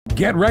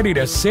Get ready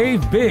to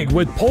save big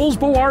with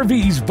Poulsbo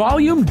RV's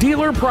volume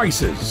dealer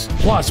prices.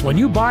 Plus, when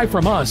you buy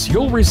from us,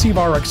 you'll receive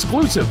our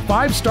exclusive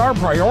 5-star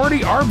priority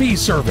RV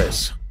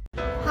service.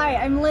 Hi,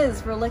 I'm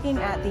Liz. We're looking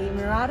at the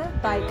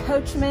Mirada by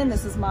Coachmen.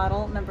 This is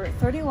model number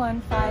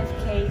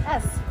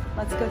 315KS.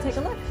 Let's go take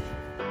a look.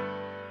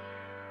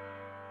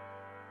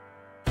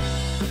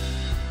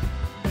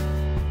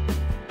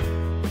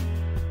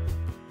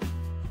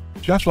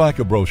 Just like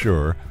a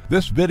brochure,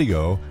 this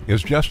video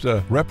is just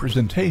a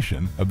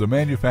representation of the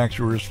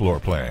manufacturer's floor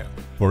plan.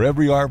 For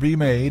every RV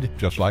made,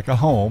 just like a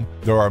home,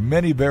 there are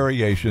many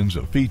variations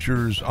of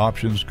features,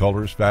 options,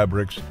 colors,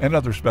 fabrics, and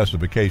other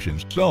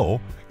specifications.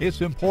 So, it's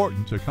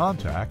important to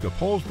contact a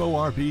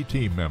Poulsbo RV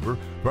team member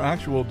for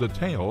actual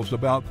details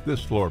about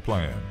this floor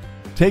plan.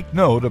 Take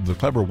note of the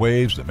clever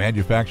ways the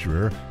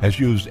manufacturer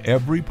has used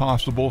every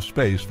possible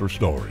space for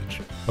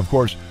storage. Of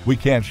course, we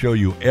can't show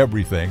you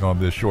everything on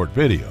this short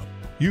video.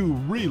 You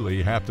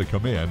really have to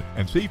come in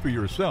and see for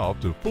yourself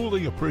to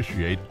fully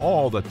appreciate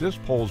all that this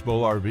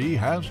Poulsbo RV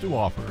has to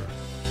offer.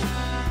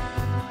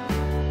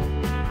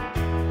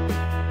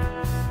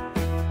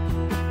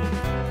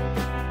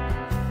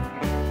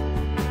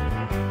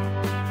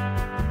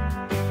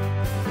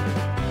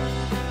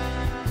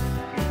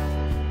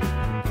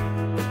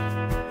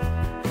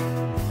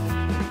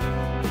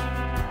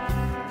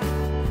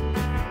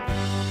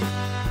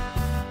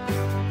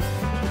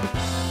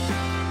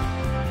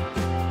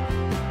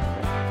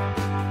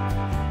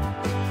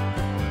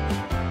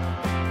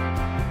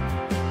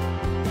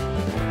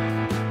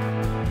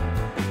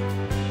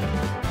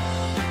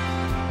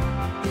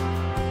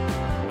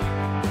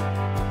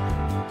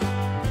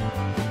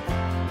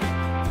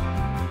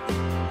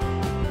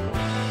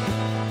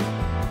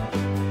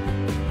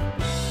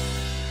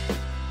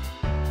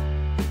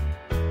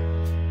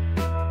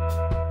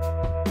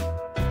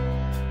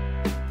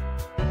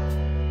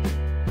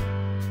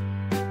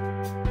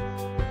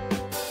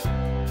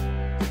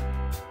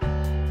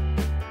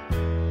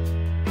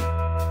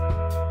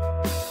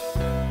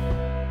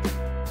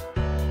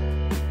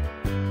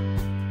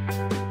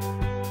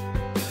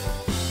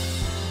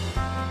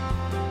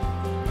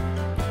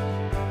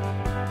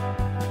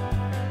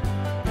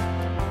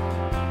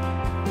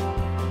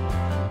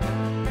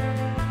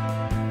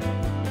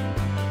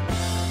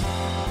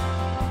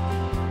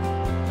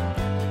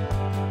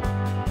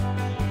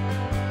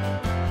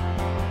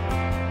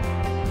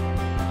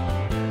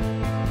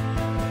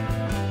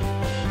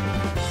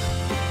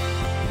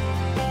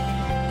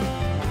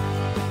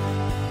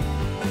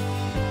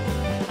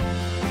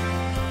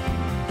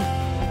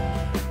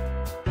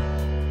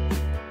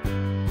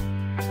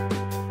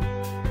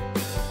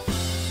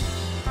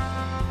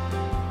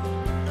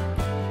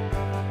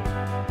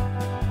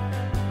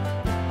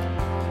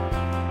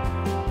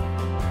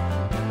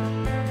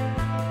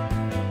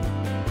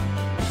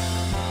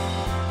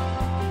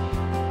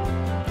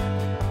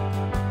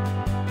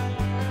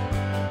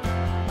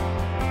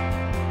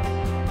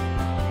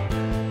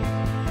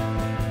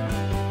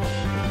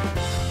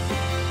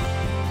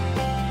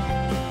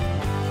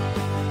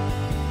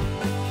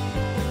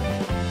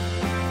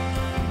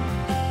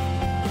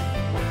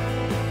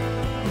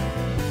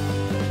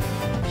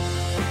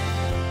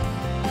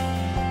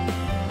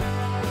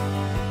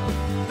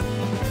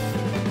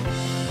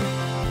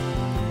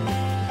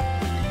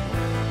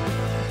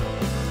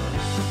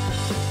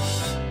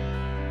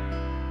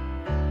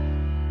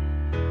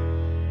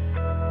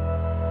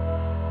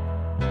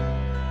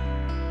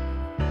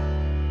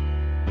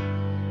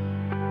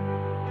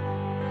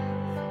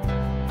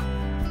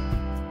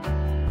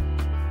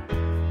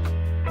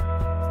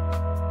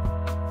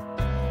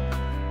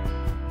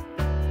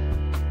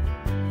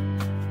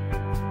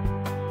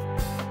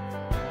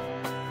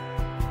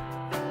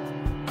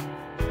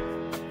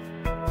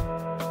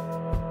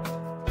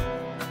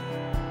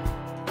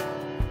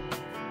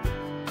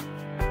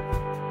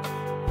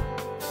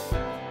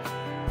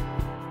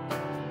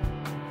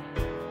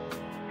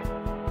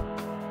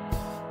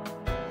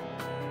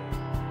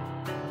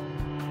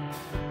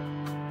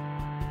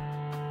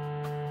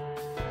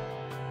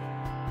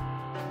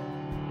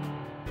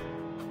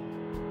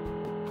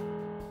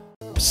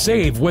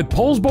 Save with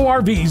Poulsbo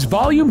RV's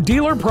volume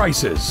dealer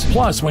prices.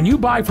 Plus, when you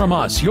buy from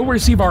us, you'll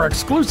receive our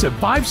exclusive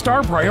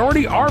 5-star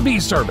priority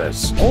RV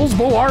service.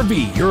 Poulsbo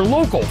RV, your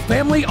local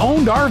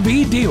family-owned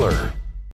RV dealer.